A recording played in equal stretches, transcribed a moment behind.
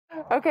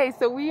Okay,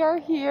 so we are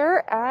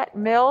here at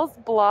Mills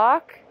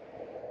Block,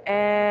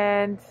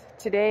 and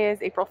today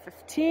is April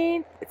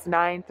 15th. It's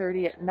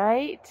 9:30 at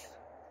night.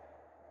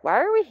 Why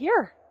are we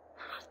here?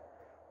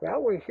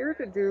 Well, we're here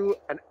to do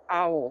an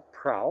owl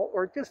prowl,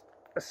 or just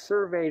a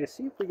survey to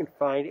see if we can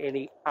find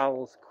any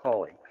owls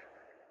calling.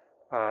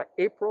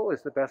 April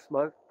is the best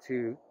month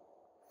to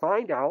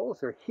find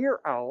owls or hear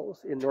owls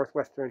in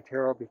northwestern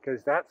Ontario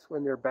because that's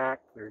when they're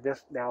back. They're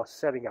just now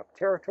setting up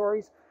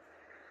territories.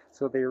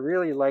 So they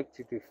really like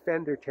to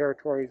defend their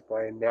territories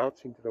by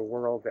announcing to the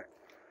world that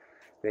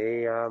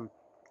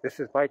this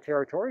is my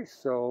territory,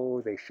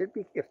 so they should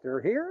be, if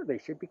they're here, they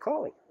should be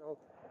calling. So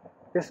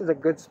this is a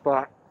good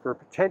spot for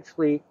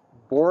potentially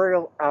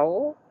boreal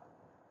owl,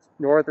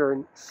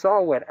 northern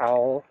saw-whet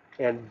owl,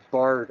 and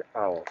barred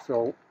owl.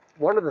 So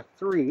one of the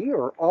three,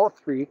 or all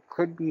three,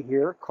 could be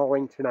here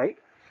calling tonight.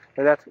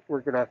 And that's what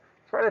we're going to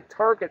try to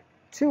target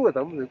two of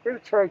them. We're going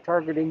to try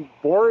targeting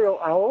boreal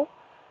owl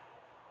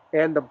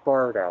and the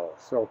barred owl.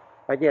 So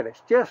again,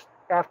 it's just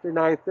after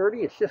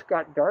 9:30. It's just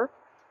got dark.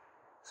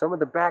 Some of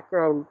the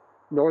background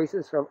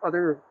noises from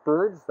other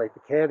birds, like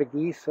the Canada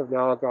geese, have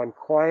now gone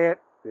quiet.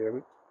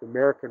 The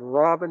American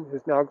robin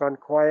has now gone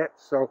quiet.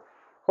 So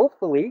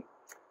hopefully,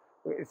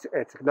 it's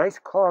a nice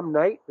calm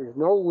night. There's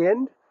no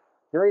wind,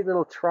 very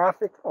little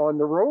traffic on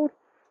the road.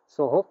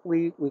 So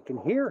hopefully we can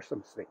hear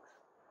some things.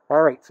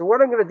 All right, so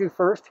what I'm going to do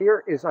first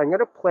here is I'm going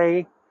to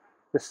play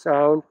the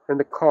sound and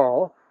the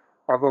call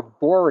of a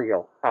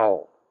boreal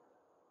owl.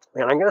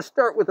 And I'm going to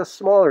start with a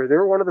smaller.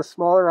 They're one of the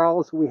smaller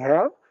owls we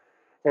have.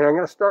 And I'm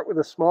going to start with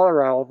a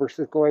smaller owl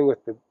versus going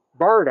with the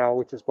barred owl,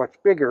 which is much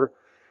bigger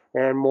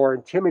and more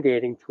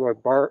intimidating to a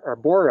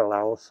boreal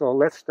owl. So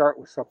let's start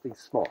with something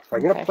small. So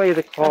I'm going to play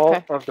the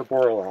call of the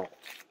boreal owl.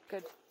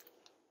 Good.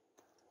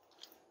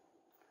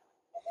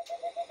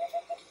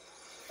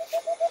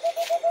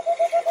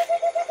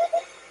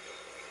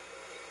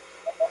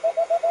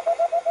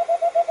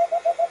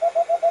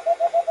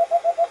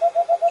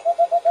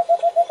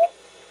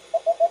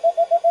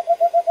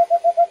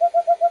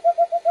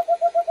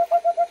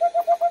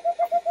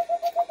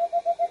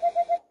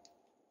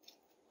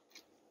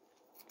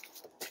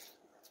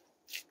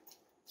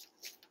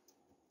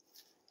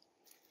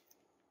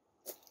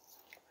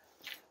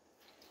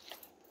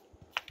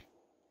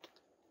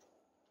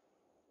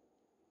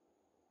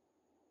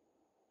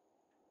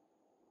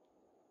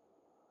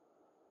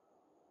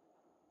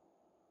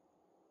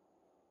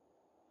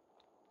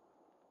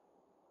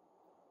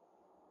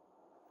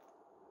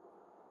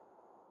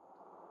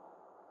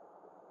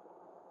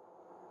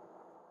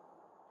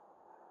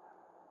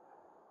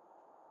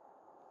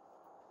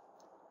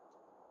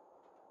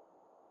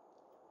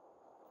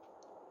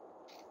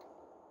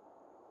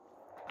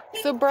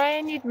 So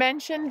Brian, you'd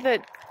mentioned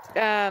that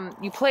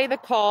you play the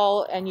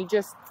call and you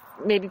just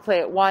maybe play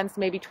it once,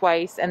 maybe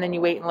twice, and then you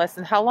wait and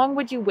listen. How long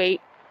would you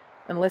wait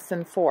and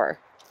listen for?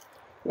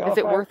 Well, is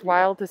it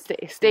worthwhile to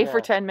stay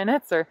for 10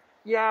 minutes? Or?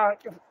 Yeah,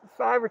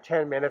 5 or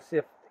 10 minutes.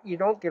 If you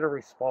don't get a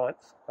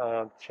response,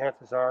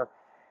 chances are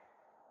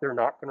they're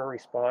not going to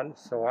respond.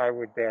 So I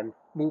would then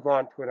move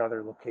on to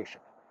another location.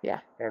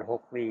 Yeah. And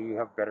hopefully you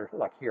have better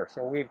luck here.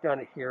 So we've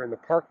done it here in the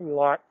parking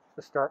lot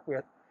to start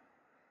with.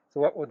 So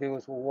what we'll do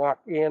is we'll walk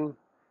in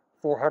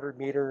 400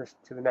 meters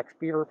to the next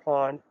beaver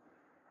pond,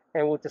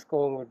 and we'll just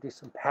go and we'll do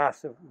some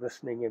passive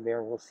listening in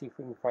there. We'll see if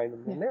we can find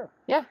them in there.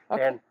 Yeah.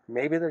 Okay. And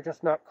maybe they're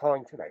just not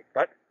calling tonight,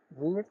 but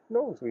who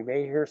knows? We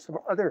may hear some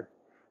other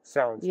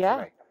sounds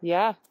tonight.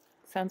 Yeah.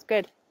 Sounds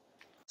good.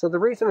 So the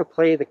reason to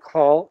play the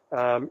call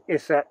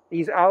is that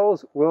these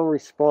owls will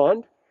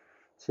respond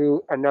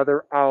to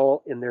another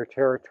owl in their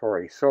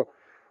territory. So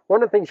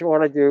one of the things you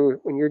want to do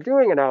when you're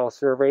doing an owl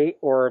survey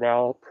or an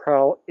owl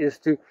prowl is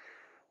to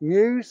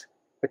use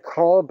the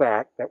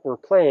callback that we're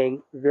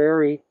playing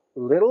very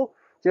little,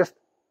 just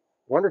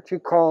 1 or 2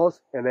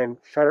 calls, and then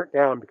shut it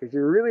down because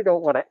you really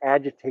don't want to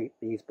agitate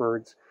these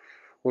birds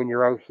when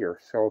you're out here.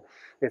 So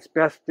it's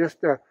best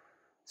just to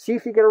see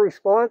if you get a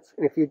response,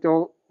 and if you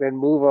don't, then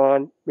move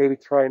on, maybe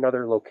try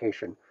another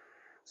location.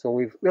 So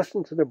we've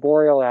listened to the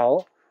boreal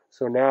owl,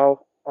 so now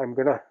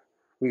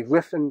we've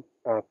listened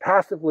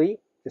passively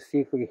to see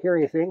if we hear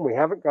anything. We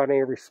haven't got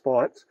any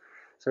response.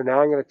 So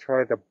now I'm going to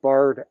try the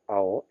barred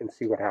owl and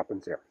see what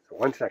happens there. So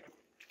 1 second.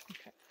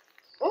 Okay.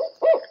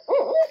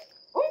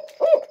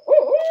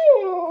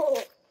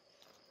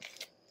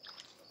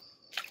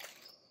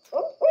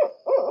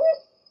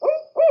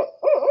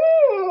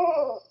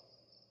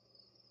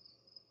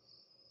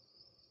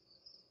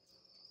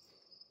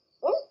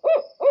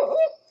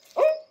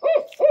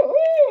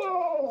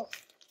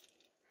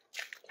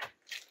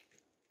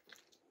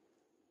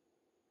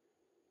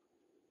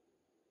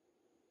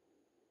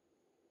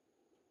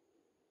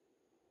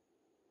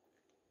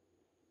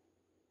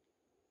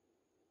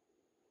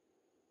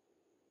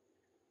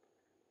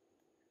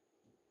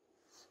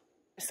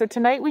 So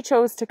tonight we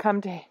chose to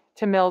come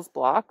to Mills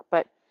Block,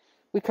 but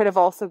we could have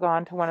also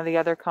gone to one of the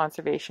other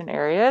conservation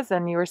areas.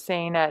 And you were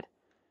saying at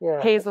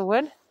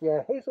Hazelwood?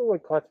 Yeah,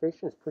 Hazelwood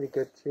Conservation is pretty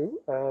good too.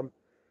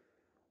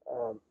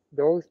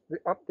 those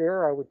up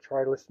there, I would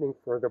try listening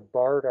for the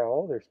barred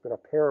owl. There's been a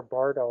pair of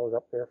barred owls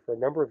up there for a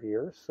number of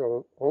years,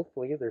 so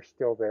hopefully they're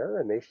still there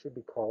and they should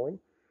be calling.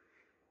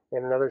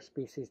 And another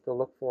species to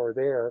look for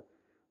there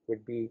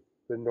would be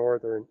the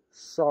northern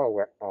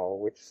saw-whet owl,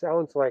 which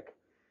sounds like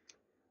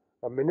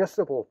a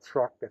municipal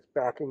truck that's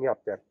backing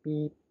up, that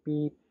beep,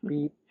 beep,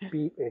 beep,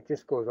 beep, and it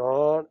just goes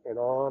on and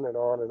on and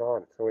on and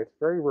on. So it's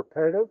very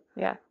repetitive,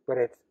 Yeah. but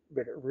it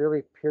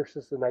really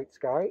pierces the night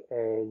sky,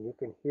 and you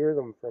can hear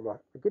them from a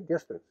good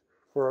distance.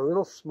 For a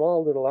little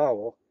small little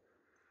owl,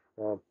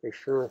 they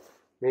sure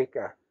make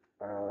a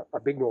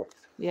big noise.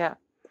 Yeah.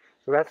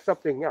 So that's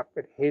something up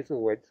at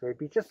Hazelwood. So it'd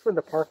be just from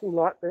the parking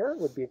lot there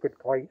would be a good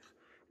place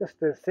just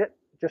to sit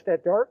just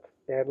at dark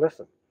and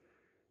listen.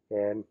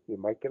 And you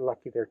might get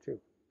lucky there too.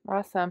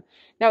 Awesome.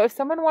 Now, if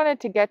someone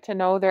wanted to get to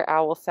know their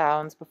owl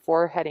sounds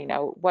before heading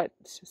out, what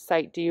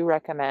site do you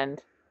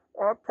recommend?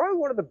 Probably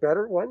one of the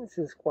better ones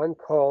is one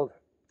called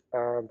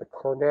the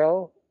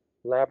Cornell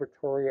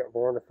Laboratory of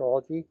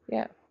Ornithology.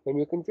 Yeah. And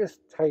you can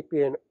just type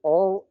in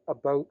all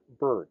about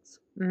birds.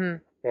 Mm-hmm.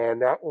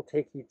 And that will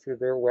take you to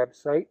their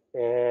website,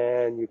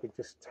 and you can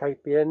just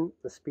type in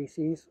the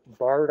species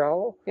barred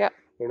owl. Yeah.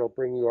 And it'll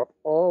bring you up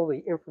all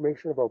the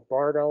information about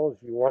barred owls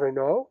you want to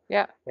know.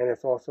 Yeah. And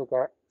it's also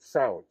got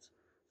sounds.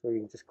 So you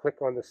can just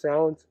click on the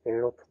sounds, and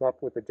it'll come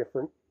up with the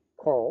different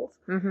calls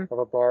of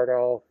a barred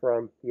owl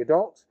from the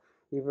adults,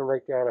 even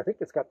right down. I think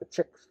it's got the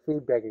chicks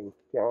food begging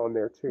down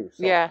there too.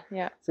 So, Yeah,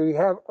 yeah. So you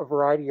have a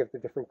variety of the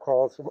different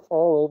calls from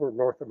all over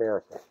North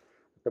America.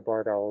 The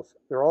barred owls,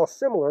 they're all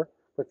similar,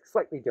 but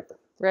slightly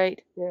different.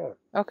 Right. Yeah.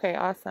 Okay,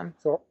 awesome.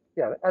 So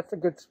yeah, that's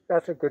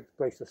a good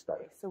place to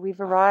start. So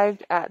we've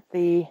arrived at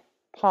the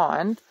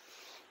pond,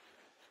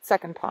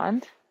 second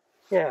pond.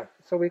 Yeah.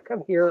 So we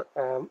come here.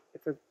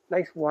 It's a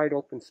nice wide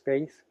open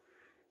space.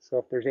 So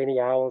if there's any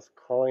owls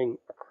calling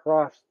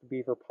across the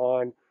beaver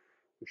pond,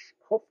 we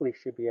hopefully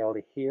should be able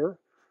to hear.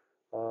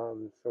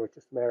 So it's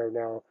just a matter of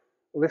now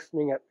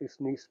listening at this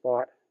new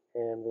spot,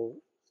 and we'll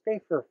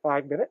stay for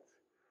 5 minutes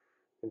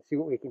and see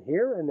what we can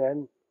hear, and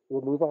then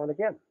we'll move on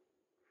again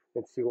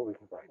and see what we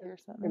can find.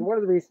 And one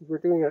of the reasons we're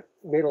doing it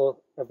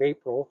middle of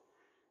April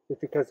is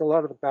because a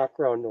lot of the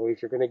background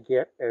noise you're going to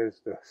get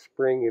as the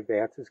spring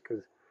advances,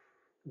 because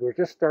we're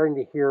just starting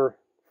to hear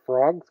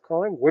frogs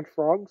calling, wood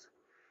frogs.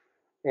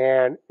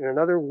 And in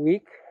another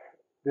week,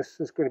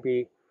 this is going to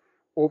be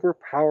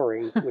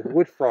overpowering with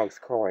wood frogs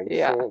calling.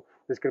 Yeah. So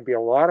there's going to be a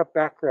lot of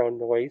background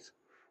noise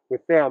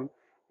with them,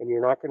 and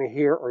you're not going to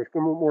hear, or it's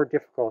going to be more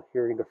difficult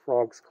hearing the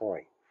frogs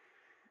calling.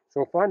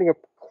 So finding a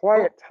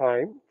quiet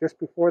time just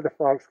before the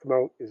frogs come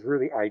out is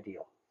really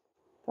ideal.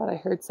 Thought I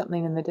heard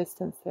something in the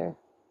distance there.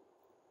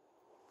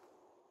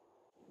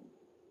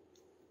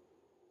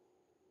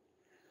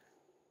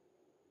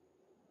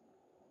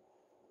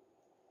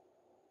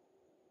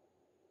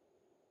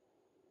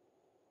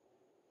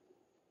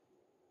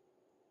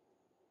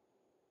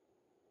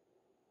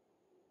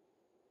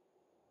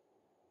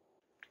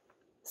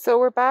 So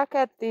we're back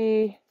at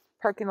the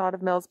parking lot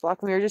of Mills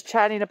Block, and we were just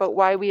chatting about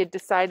why we had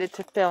decided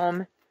to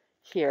film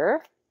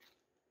here.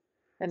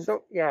 And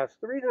so, yeah, so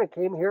the reason I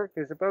came here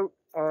is about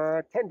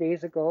 10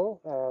 days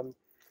ago,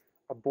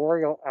 a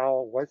boreal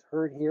owl was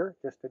heard here,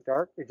 just at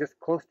dark, just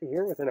close to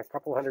here, within a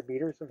couple 100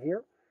 meters of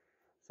here.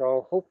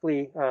 So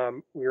hopefully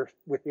we're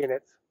within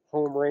its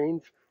home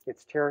range,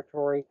 its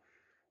territory,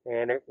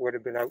 and it would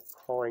have been out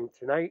calling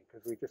tonight,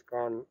 because we've just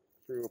gone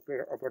through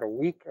about a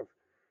week of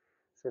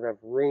sort of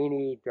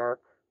rainy, dark,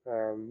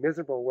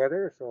 miserable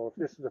weather. So if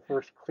this is the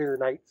first clear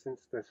night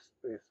since the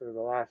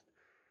last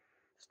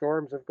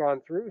storms have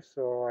gone through,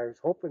 so I was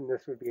hoping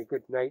this would be a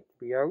good night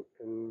to be out,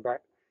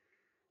 but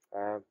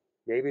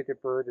maybe the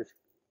bird is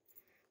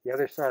the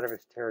other side of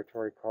its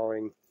territory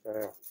calling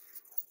a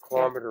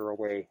kilometer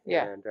away,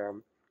 and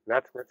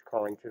that's where it's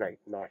calling tonight,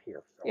 not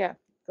here. So, yeah.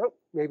 So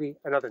maybe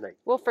another night.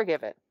 We'll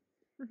forgive it.